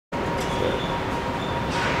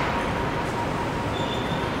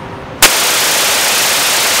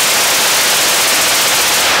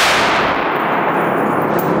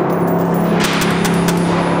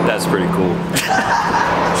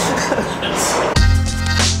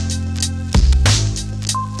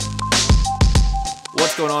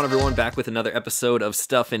What's going on, everyone? Back with another episode of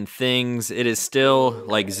Stuff and Things. It is still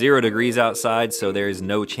like 0 degrees outside, so there is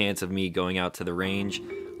no chance of me going out to the range.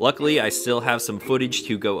 Luckily, I still have some footage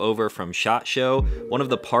to go over from SHOT Show, one of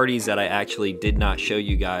the parties that I actually did not show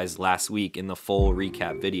you guys last week in the full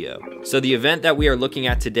recap video. So the event that we are looking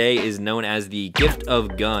at today is known as the Gift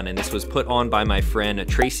of Gun, and this was put on by my friend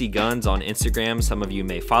Tracy Guns on Instagram. Some of you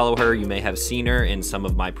may follow her, you may have seen her in some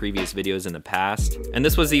of my previous videos in the past. And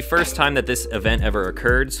this was the first time that this event ever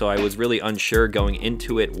occurred, so I was really unsure going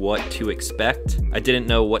into it what to expect. I didn't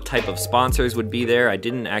know what type of sponsors would be there. I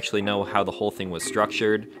didn't actually know how the whole thing was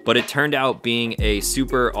structured. But it turned out being a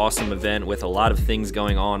super awesome event with a lot of things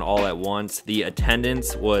going on all at once. The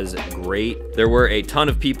attendance was great. There were a ton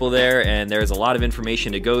of people there and there's a lot of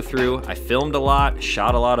information to go through. I filmed a lot,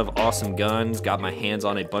 shot a lot of awesome guns, got my hands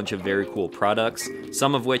on a bunch of very cool products,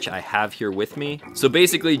 some of which I have here with me. So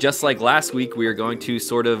basically, just like last week, we are going to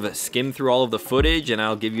sort of skim through all of the footage and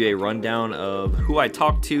I'll give you a rundown of who I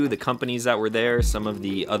talked to, the companies that were there, some of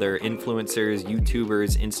the other influencers,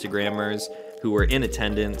 YouTubers, Instagrammers who were in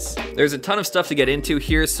attendance. There's a ton of stuff to get into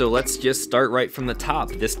here, so let's just start right from the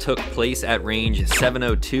top. This took place at range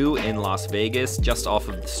 702 in Las Vegas, just off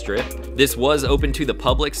of the Strip. This was open to the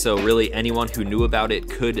public, so really anyone who knew about it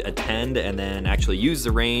could attend and then actually use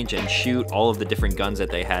the range and shoot all of the different guns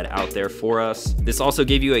that they had out there for us. This also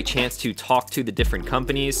gave you a chance to talk to the different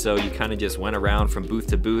companies, so you kind of just went around from booth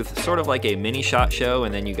to booth, sort of like a mini SHOT Show,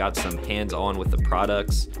 and then you got some hands-on with the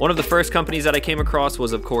products. One of the first companies that I came across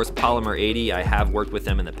was, of course, Polymer 80. I have worked with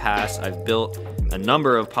them in the past. I've built a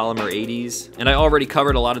number of Polymer 80s, and I already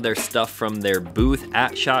covered a lot of their stuff from their booth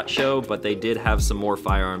at SHOT Show, but they did have some more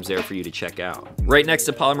firearms there for you to check out. Right next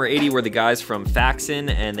to Polymer 80 were the guys from Faxon,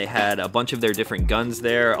 and they had a bunch of their different guns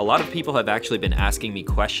there. A lot of people have actually been asking me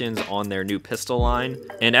questions on their new pistol line,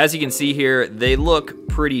 and as you can see here, they look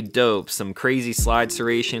pretty dope. Some crazy slide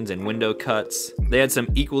serrations and window cuts. They had some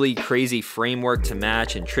equally crazy framework to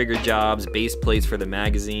match and trigger jobs, base plates for the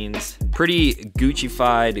magazines. Pretty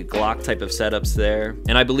Gucci-fied Glock type of setups there.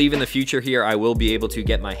 And I believe in the future here, I will be able to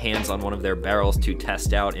get my hands on one of their barrels to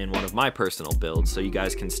test out in one of my personal builds, so you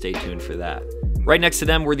guys can stay tuned for that. Right next to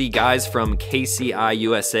them were the guys from KCI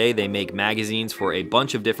USA. They make magazines for a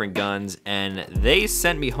bunch of different guns, and they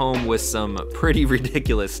sent me home with some pretty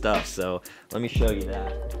ridiculous stuff, so let me show you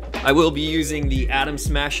that. I will be using the Atom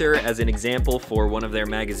Smasher as an example for one of their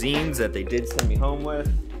magazines that they did send me home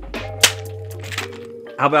with.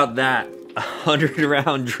 How about that?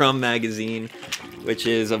 100-round drum magazine, which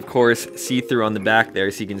is, of course, see-through on the back there,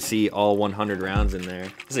 so you can see all 100 rounds in there.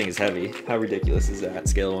 This thing is heavy. How ridiculous is that?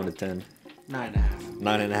 Scale of 1 to 10. 9.5.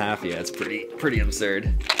 9.5, yeah, it's pretty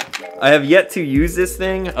absurd. I have yet to use this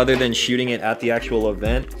thing other than shooting it at the actual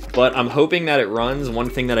event, but I'm hoping that it runs. One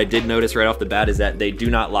thing that I did notice right off the bat is that they do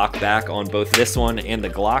not lock back on both this one and the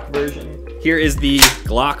Glock version. Here is the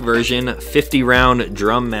Glock version, 50-round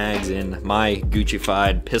drum mags in my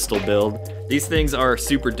Gucci-fied pistol build. These things are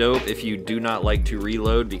super dope if you do not like to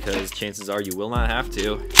reload, because chances are you will not have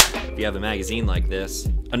to if you have a magazine like this.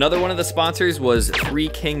 Another one of the sponsors was 3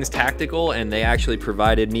 Kings Tactical, and they actually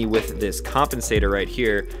provided me with this compensator right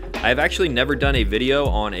here. I've actually never done a video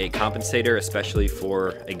on a compensator, especially for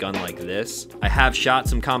a gun like this. I have shot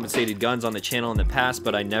some compensated guns on the channel in the past,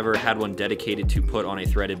 but I never had one dedicated to put on a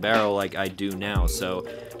threaded barrel like I do now. So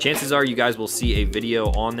chances are you guys will see a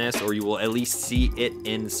video on this, or you will at least see it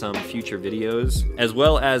in some future videos, as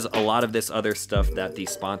well as a lot of this other stuff that the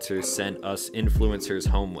sponsors sent us influencers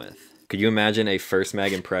home with. Could you imagine a first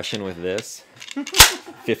mag impression with this?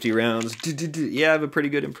 50 rounds. Yeah, I have a pretty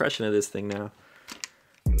good impression of this thing now.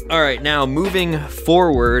 All right, now moving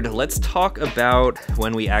forward, let's talk about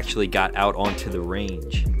when we actually got out onto the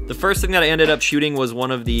range. The first thing that I ended up shooting was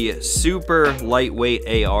one of the super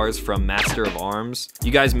lightweight ARs from Master of Arms.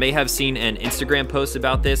 You guys may have seen an Instagram post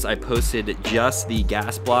about this. I posted just the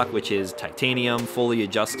gas block, which is titanium, fully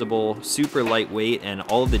adjustable, super lightweight, and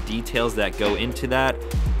all of the details that go into that.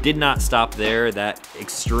 Did not stop there. That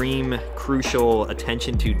extreme, crucial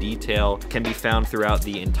attention to detail can be found throughout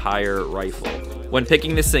the entire rifle. When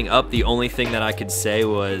picking this thing up, the only thing that I could say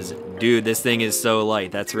was, dude, this thing is so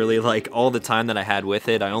light. That's really like all the time that I had with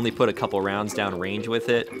it. I only put a couple rounds down range with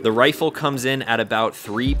it. The rifle comes in at about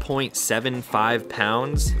 3.75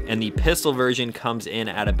 pounds, and the pistol version comes in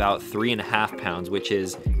at about 3.5 pounds, which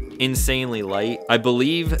is insanely light. I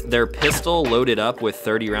believe their pistol loaded up with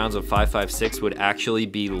 30 rounds of 5.56 would actually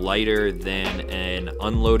be lighter than an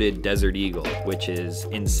unloaded Desert Eagle, which is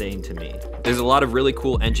insane to me. There's a lot of really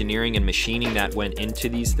cool engineering and machining that went into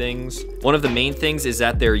these things. One of the main things is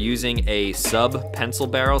that they're using a sub pencil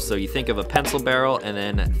barrel. So you think of a pencil barrel and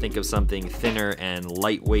then think of something thinner and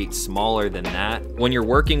lightweight, smaller than that. When you're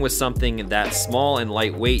working with something that small and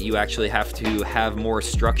lightweight, you actually have to have more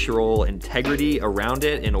structural integrity around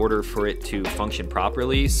it in order for it to function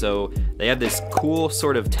properly. So they have this cool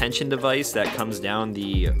sort of tension device that comes down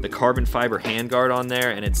the carbon fiber handguard on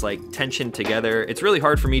there, and it's like tensioned together. It's really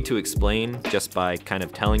hard for me to explain just by kind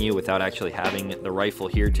of telling you without actually having the rifle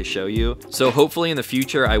here to show you. So hopefully in the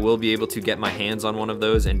future I will be able to get my hands on one of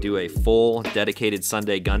those and do a full dedicated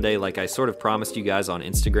Sunday gun day like I sort of promised you guys on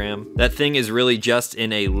Instagram. That thing is really just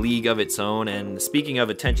in a league of its own. And speaking of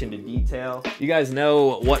attention to detail, you guys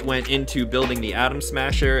know what went into building the Atom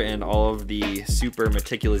Smasher and all of the super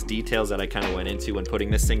meticulous details that I kind of went into when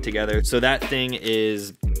putting this thing together. So that thing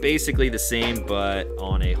is basically the same, but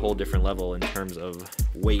on a whole different level in terms of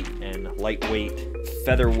weight and lightweight,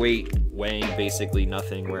 featherweight, weighing basically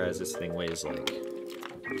nothing, whereas this thing weighs like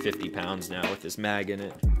 50 pounds now with this mag in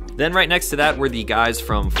it. Then right next to that were the guys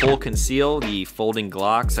from Full Conceal, the folding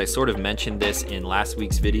Glocks. I sort of mentioned this in last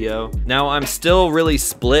week's video. Now I'm still really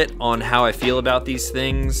split on how I feel about these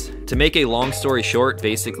things. To make a long story short,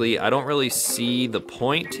 basically, I don't really see the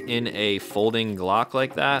point in a folding Glock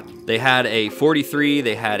like that. They had a 43,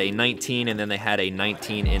 they had a 19, and then they had a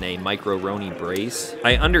 19 in a micro Roni brace.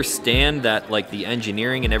 I understand that like the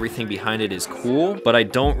engineering and everything behind it is cool, but I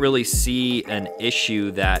don't really see an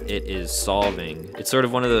issue that it is solving. It's sort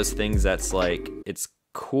of one of those things that's like, it's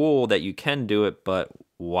cool that you can do it, but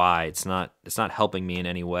why? It's not helping me in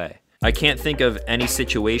any way. I can't think of any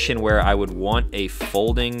situation where I would want a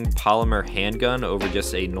folding polymer handgun over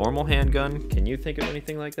just a normal handgun. Can you think of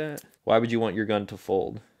anything like that? Why would you want your gun to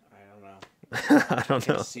fold? I don't know. I don't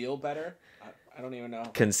know. Conceal better? I don't even know.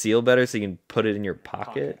 Conceal better so you can put it in your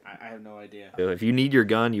pocket? I have no idea. If you need your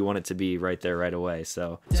gun, you want it to be right there right away.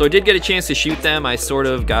 So I did get a chance to shoot them. I sort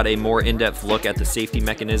of got a more in-depth look at the safety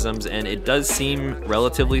mechanisms, and it does seem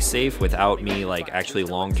relatively safe without me like actually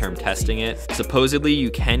long-term testing it. Supposedly you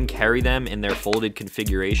can carry them in their folded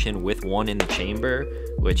configuration with one in the chamber,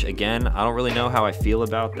 which again, I don't really know how I feel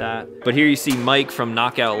about that. But here you see Mike from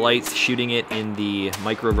Knockout Lights shooting it in the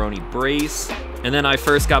Micro Roni brace. And then I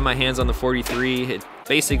first got my hands on the 43. It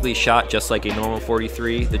basically shot just like a normal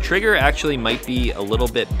 43. The trigger actually might be a little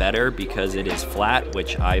bit better because it is flat,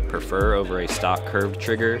 which I prefer over a stock curved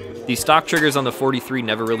trigger. The stock triggers on the 43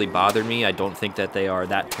 never really bothered me. I don't think that they are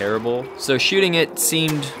that terrible. So shooting it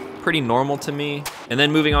seemed pretty normal to me. And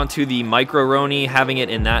then moving on to the Micro Roni, having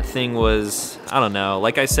it in that thing was, I don't know,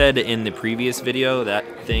 like I said in the previous video, that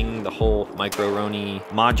thing, the whole Micro Roni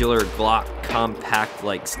modular Glock compact,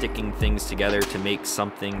 like sticking things together to make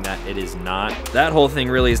something that it is not. That whole thing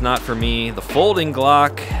really is not for me. The folding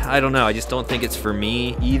Glock, I don't know, I just don't think it's for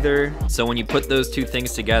me either. So when you put those two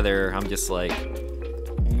things together, I'm just like,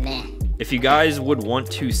 meh. If you guys would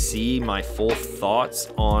want to see my full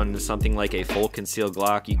thoughts on something like a full conceal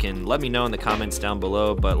Glock, you can let me know in the comments down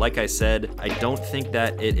below. But like I said, I don't think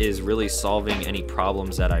that it is really solving any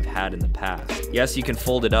problems that I've had in the past. Yes, you can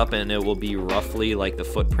fold it up and it will be roughly like the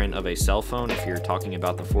footprint of a cell phone if you're talking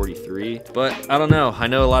about the 43. But I don't know. I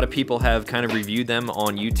know a lot of people have kind of reviewed them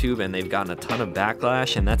on YouTube and they've gotten a ton of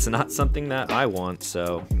backlash, and that's not something that I want.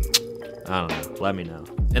 So I don't know. Let me know.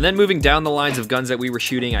 And then moving down the lines of guns that we were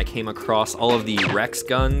shooting, I came across all of the Rex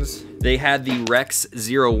guns. They had the Rex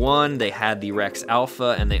 01, they had the Rex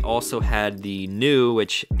Alpha, and they also had the new,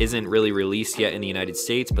 which isn't really released yet in the United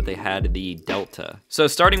States, but they had the Delta. So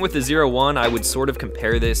starting with the 01, I would sort of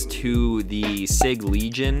compare this to the SIG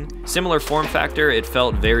Legion. Similar form factor, it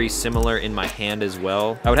felt very similar in my hand as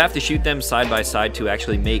well. I would have to shoot them side by side to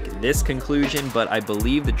actually make this conclusion, but I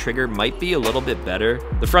believe the trigger might be a little bit better.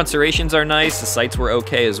 The front serrations are nice, the sights were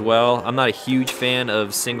okay as well. I'm not a huge fan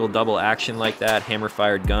of single double action like that, hammer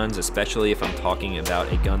fired guns, especially if I'm talking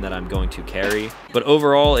about a gun that I'm going to carry. But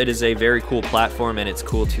overall, it is a very cool platform, and it's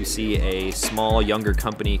cool to see a small, younger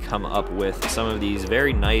company come up with some of these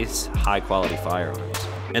very nice, high-quality firearms.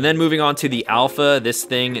 And then moving on to the Alpha, this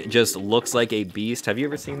thing just looks like a beast. Have you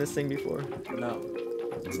ever seen this thing before? No.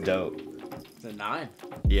 It's dope. It's a 9.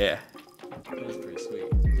 Yeah. That's pretty sweet.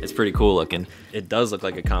 It's pretty cool looking. It does look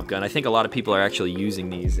like a comp gun. I think a lot of people are actually using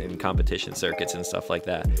these in competition circuits and stuff like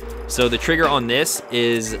that. So the trigger on this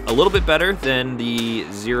is a little bit better than the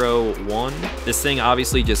 01. This thing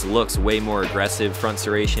obviously just looks way more aggressive. Front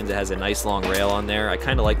serrations, it has a nice long rail on there. I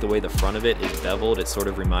kind of like the way the front of it is beveled. It sort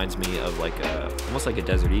of reminds me of like almost like a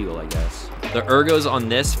Desert Eagle, I guess. The ergos on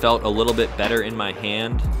this felt a little bit better in my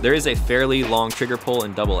hand. There is a fairly long trigger pull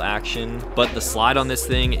and double action, but the slide on this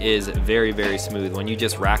thing is very, very smooth. When you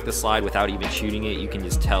just wrap track the slide without even shooting it, you can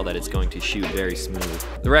just tell that it's going to shoot very smooth.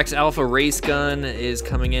 The Rex Alpha race gun is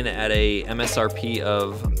coming in at a MSRP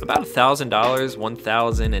of about $1,000,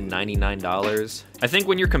 $1,099. I think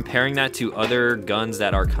when you're comparing that to other guns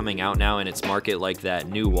that are coming out now in its market, like that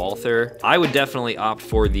new Walther, I would definitely opt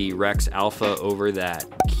for the Rex Alpha over that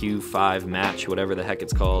Q5 Match, whatever the heck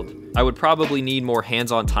it's called. I would probably need more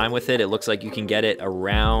hands-on time with it. It looks like you can get it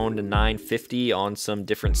around $950 on some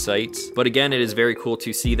different sites. But again, it is very cool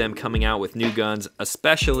to see them coming out with new guns,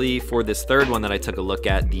 especially for this third one that I took a look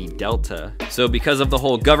at, the Delta. So because of the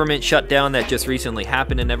whole government shutdown that just recently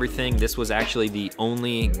happened and everything, this was actually the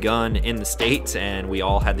only gun in the States, and we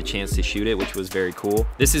all had the chance to shoot it, which was very cool.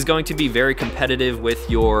 This is going to be very competitive with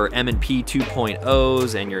your M&P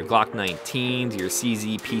 2.0s and your Glock 19s, your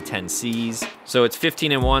CZ P10Cs. So it's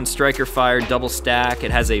 15-in-1 striker fire double stack.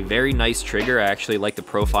 It has a very nice trigger. I actually like the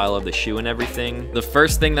profile of the shoe and everything. The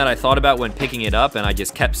first thing that I thought about when picking it up, and I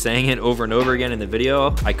just kept saying it over and over again in the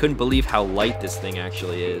video, I couldn't believe how light this thing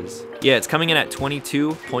actually is. Yeah, it's coming in at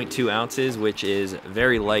 22.2 ounces, which is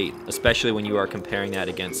very light, especially when you are comparing that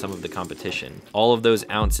against some of the competition. All of those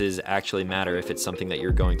ounces actually matter if it's something that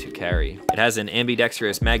you're going to carry. It has an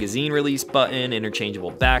ambidextrous magazine release button, interchangeable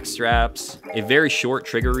back straps, a very short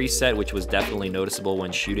trigger reset, which was definitely noticeable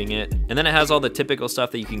when shooting it. And then it has all the typical stuff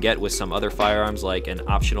that you can get with some other firearms, like an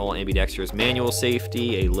optional ambidextrous manual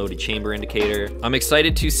safety, a loaded chamber indicator. I'm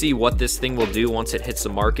excited to see what this thing will do once it hits the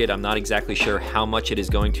market. I'm not exactly sure how much it is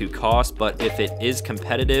going to cost, but if it is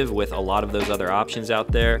competitive with a lot of those other options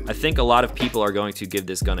out there, I think a lot of people are going to give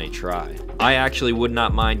this gun a try. I actually would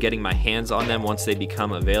not mind getting my hands on them once they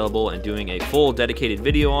become available and doing a full dedicated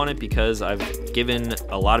video on it, because I've given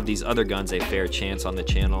a lot of these other guns a fair chance on the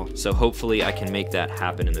channel, so hopefully I can make that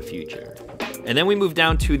happen in the future. And then we moved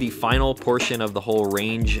down to the final portion of the whole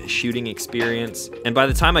range shooting experience. And by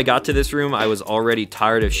the time I got to this room, I was already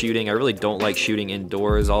tired of shooting. I really don't like shooting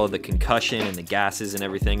indoors. All of the concussion and the gases and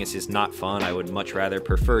everything, it's just not fun. I would much rather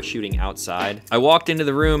prefer shooting outside. I walked into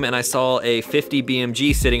the room and I saw a 50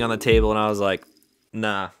 BMG sitting on the table, and I was like,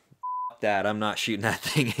 nah. That I'm not shooting that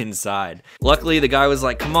thing inside. Luckily, the guy was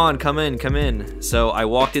like, come on, come in, come in. So I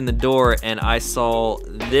walked in the door and I saw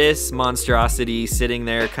this monstrosity sitting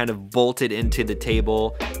there kind of bolted into the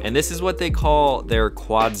table. And this is what they call their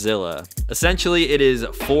QUADZILLA. Essentially, it is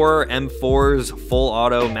 4 M4s full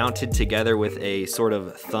auto mounted together with a sort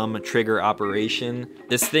of thumb trigger operation.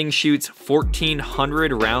 This thing shoots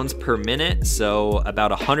 1,400 rounds per minute, so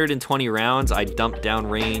about 120 rounds I dumped down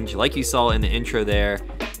range, like you saw in the intro there,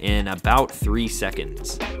 in about 3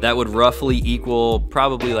 seconds. That would roughly equal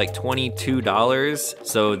probably like $22,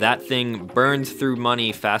 so that thing burns through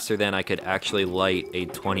money faster than I could actually light a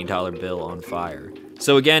 $20 bill on fire.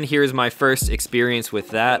 So again, here's my first experience with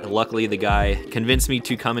that. Luckily, the guy convinced me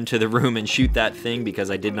to come into the room and shoot that thing because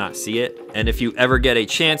I did not see it. And if you ever get a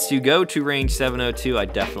chance to go to range 702, I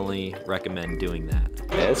definitely recommend doing that.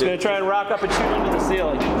 Yeah, it's gonna try and rock up and shoot into the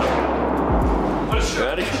ceiling.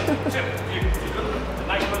 Ready?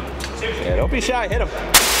 Yeah, don't be shy, hit him.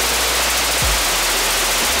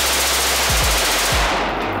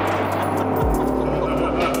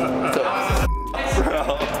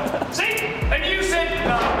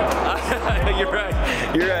 You're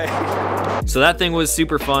right. You're right. So that thing was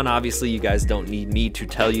super fun. Obviously, you guys don't need me to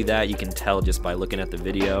tell you that. You can tell just by looking at the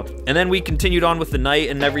video. And then we continued on with the night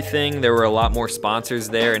and everything. There were a lot more sponsors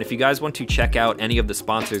there. And if you guys want to check out any of the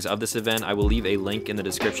sponsors of this event, I will leave a link in the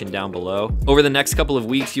description down below. Over the next couple of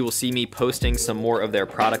weeks, you will see me posting some more of their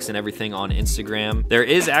products and everything on Instagram. There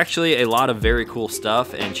is actually a lot of very cool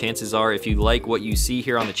stuff, and chances are if you like what you see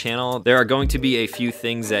here on the channel, there are going to be a few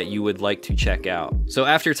things that you would like to check out. So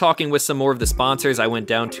after talking with some more of the sponsors, I went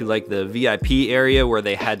down to like the VIP area where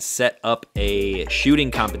they had set up a shooting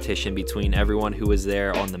competition between everyone who was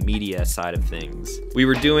there on the media side of things. We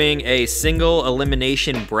were doing a single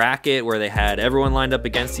elimination bracket where they had everyone lined up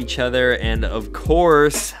against each other, and of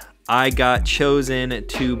course, I got chosen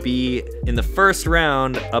to be in the first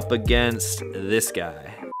round up against this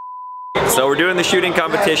guy. So we're doing the shooting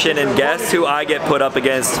competition, and guess who I get put up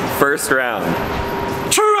against first round?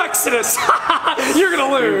 True Exodus! You're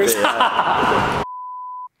gonna lose!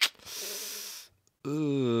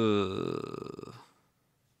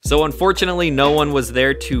 So unfortunately, no one was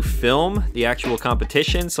there to film the actual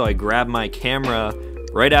competition, so I grabbed my camera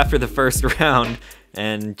right after the first round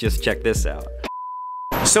and just check this out.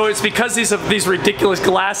 So it's because these ridiculous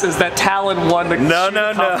glasses that Talon won the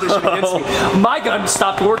competition against me. My gun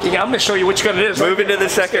stopped working. I'm gonna show you which gun it is. Moving to the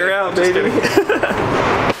second round, baby.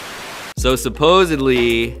 So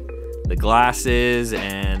supposedly, the glasses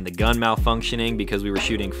and the gun malfunctioning because we were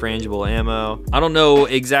shooting frangible ammo. I don't know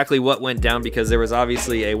exactly what went down because there was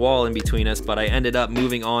obviously a wall in between us, but I ended up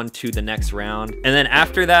moving on to the next round. And then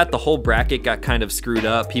after that, the whole bracket got kind of screwed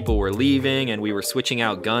up. People were leaving and we were switching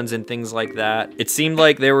out guns and things like that. It seemed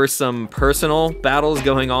like there were some personal battles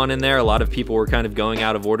going on in there. A lot of people were kind of going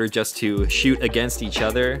out of order just to shoot against each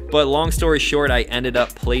other. But long story short, I ended up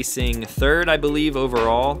placing third, I believe,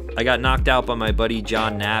 overall. I got knocked out by my buddy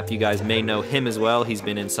John Knapp. You guys may know him as well. He's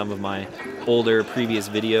been in some of my older previous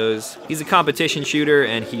videos. He's a competition shooter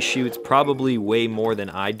and he shoots probably way more than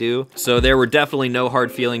I do. So there were definitely no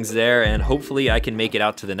hard feelings there, and hopefully I can make it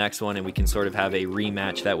out to the next one and we can sort of have a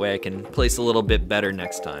rematch. That way I can place a little bit better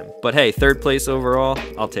next time. But hey, third place overall,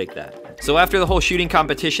 I'll take that. So after the whole shooting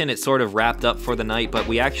competition, it sort of wrapped up for the night, but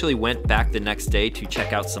we actually went back the next day to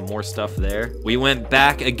check out some more stuff there. We went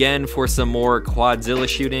back again for some more QUADZILLA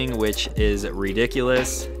shooting, which is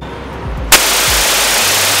ridiculous.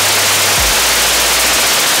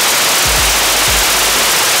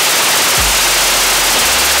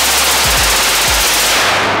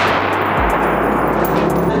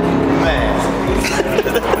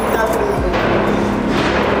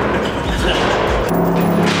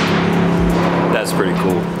 That's pretty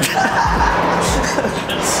cool.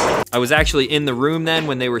 I was actually in the room then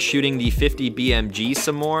when they were shooting the 50 BMG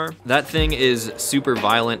some more. That thing is super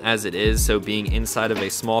violent as it is, so being inside of a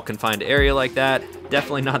small confined area like that,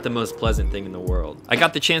 definitely not the most pleasant thing in the world. I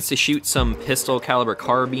got the chance to shoot some pistol caliber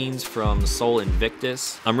carbines from Sol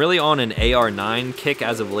Invictus. I'm really on an AR-9 kick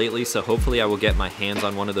as of lately, so hopefully I will get my hands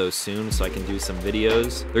on one of those soon so I can do some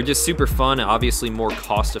videos. They're just super fun and obviously more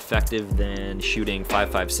cost effective than shooting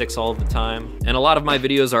 5.56 all of the time. And a lot of my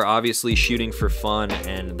videos are obviously shooting for fun,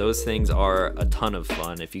 and those things are a ton of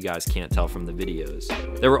fun if you guys can't tell from the videos.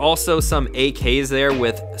 There were also some AKs there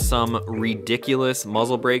with some ridiculous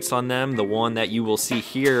muzzle brakes on them. The one that you will see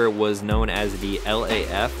here was known as the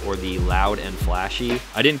LAF, or the loud and flashy.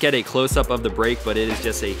 I didn't get a close-up of the brake, but it is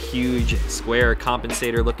just a huge square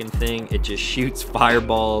compensator looking thing. It just shoots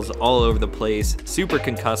fireballs all over the place. Super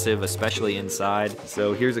concussive, especially inside.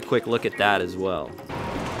 So here's a quick look at that as well.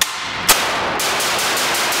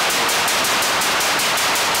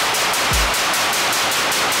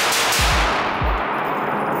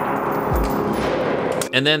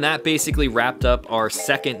 And then that basically wrapped up our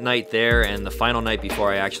second night there and the final night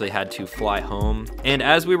before I actually had to fly home. And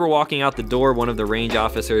as we were walking out the door, one of the range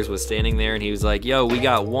officers was standing there and he was like, yo, we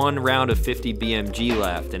got one round of 50 BMG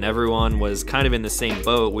left. And everyone was kind of in the same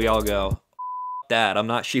boat. We all go, that, I'm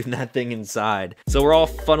not shooting that thing inside. So we're all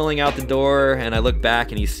funneling out the door and I look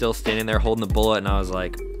back and he's still standing there holding the bullet, and I was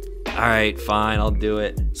like, all right, fine, I'll do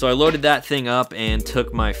it. So I loaded that thing up and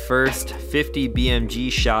took my first 50 BMG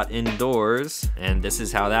shot indoors, and this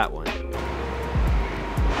is how that went.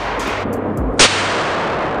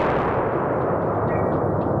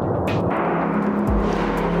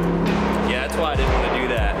 Yeah, that's why I didn't want to do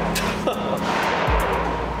that.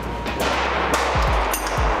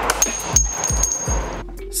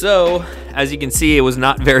 So, as you can see, it was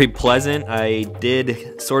not very pleasant. I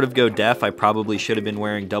did sort of go deaf. I probably should have been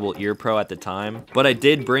wearing double ear pro at the time. But I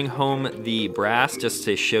did bring home the brass just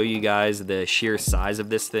to show you guys the sheer size of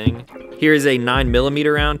this thing. Here's a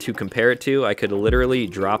 9mm round to compare it to. I could literally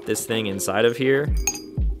drop this thing inside of here,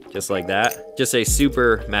 just like that. Just a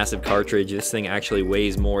super massive cartridge. This thing actually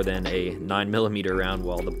weighs more than a 9mm round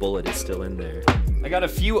while the bullet is still in there. I got a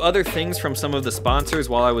few other things from some of the sponsors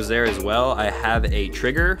while I was there as well. I have a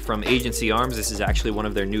trigger from Agency Arms. This is actually one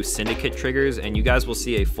of their new Syndicate triggers, and you guys will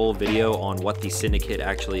see a full video on what the Syndicate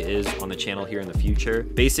actually is on the channel here in the future.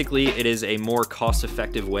 Basically, it is a more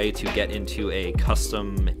cost-effective way to get into a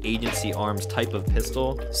custom Agency Arms type of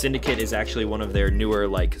pistol. Syndicate is actually one of their newer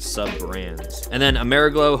like sub-brands. And then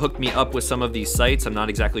Ameriglow hooked me up with some of these sights. I'm not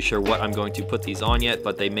exactly sure what I'm going to put these on yet,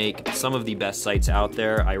 but they make some of the best sights out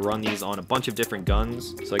there. I run these on a bunch of different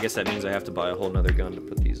guns, so I guess that means I have to buy a whole nother gun to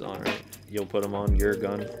put these on, right? You'll put them on your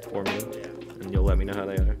gun for me, and you'll let me know how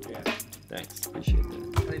they are? Yeah. Thanks, appreciate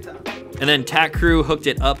that. And then Tac Crew hooked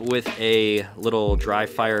it up with a little dry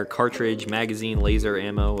fire cartridge, magazine, laser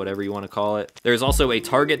ammo, whatever you want to call it. There's also a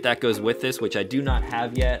target that goes with this, which I do not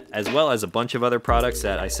have yet, as well as a bunch of other products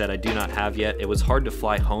that I said I do not have yet. It was hard to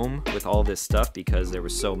fly home with all this stuff because there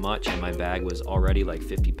was so much and my bag was already like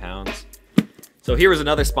 50 pounds. So here is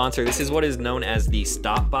another sponsor. This is what is known as the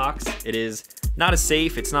Stop Box. It is not a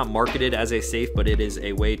safe, it's not marketed as a safe, but it is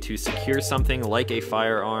a way to secure something like a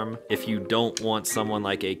firearm if you don't want someone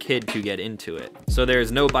like a kid to get into it. So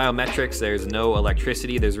there's no biometrics, there's no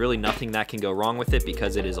electricity, there's really nothing that can go wrong with it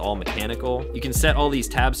because it is all mechanical. You can set all these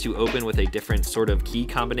tabs to open with a different sort of key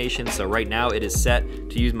combination. So right now it is set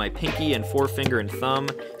to use my pinky and forefinger and thumb.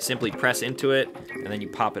 Simply press into it and then you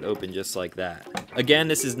pop it open just like that. Again,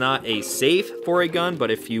 this is not a safe for a gun,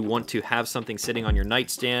 but if you want to have something sitting on your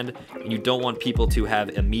nightstand and you don't want people to have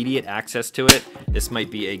immediate access to it, this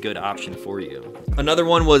might be a good option for you. Another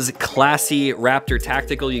one was Classy Raptor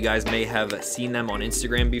Tactical. You guys may have seen them on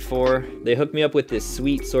Instagram before. They hooked me up with this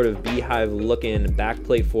sweet sort of beehive looking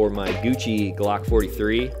backplate for my Gucci Glock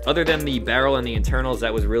 43. Other than the barrel and the internals,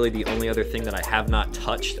 that was really the only other thing that I have not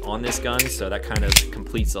touched on this gun, so that kind of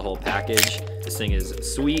completes the whole package. This thing is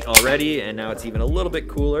sweet already, and now it's even a little bit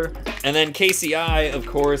cooler. And then KCI, of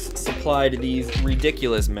course, supplied these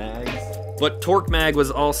ridiculous mags. But Torque Mag was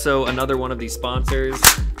also another one of these sponsors.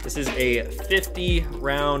 This is a 50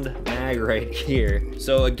 round mag right here.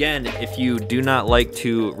 So again, if you do not like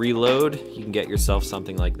to reload, you can get yourself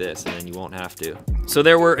something like this and then you won't have to. So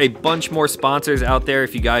there were a bunch more sponsors out there.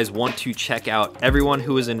 If you guys want to check out everyone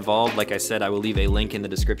who was involved, like I said, I will leave a link in the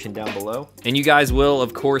description down below. And you guys will,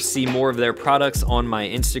 of course, see more of their products on my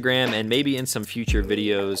Instagram and maybe in some future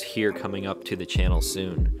videos here coming up to the channel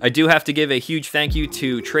soon. I do have to give a huge thank you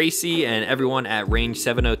to Tracy and everyone at Range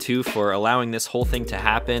 702 for allowing this whole thing to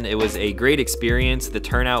happen. It was a great experience. The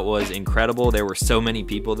turnout was incredible. There were so many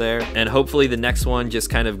people there, and hopefully the next one just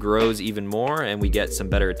kind of grows even more and we get some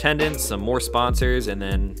better attendance, some more sponsors, and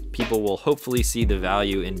then people will hopefully see the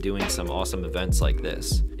value in doing some awesome events like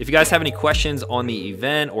this. If you guys have any questions on the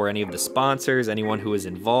event or any of the sponsors, anyone who is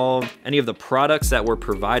involved, any of the products that were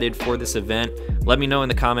provided for this event, let me know in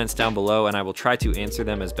the comments down below and I will try to answer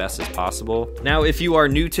them as best as possible. Now, if you are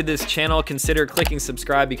new to this channel, consider clicking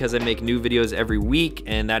subscribe because I make new videos every week,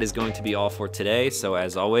 and that is going to be all for today. So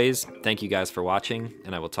as always, thank you guys for watching,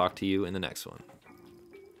 and I will talk to you in the next one.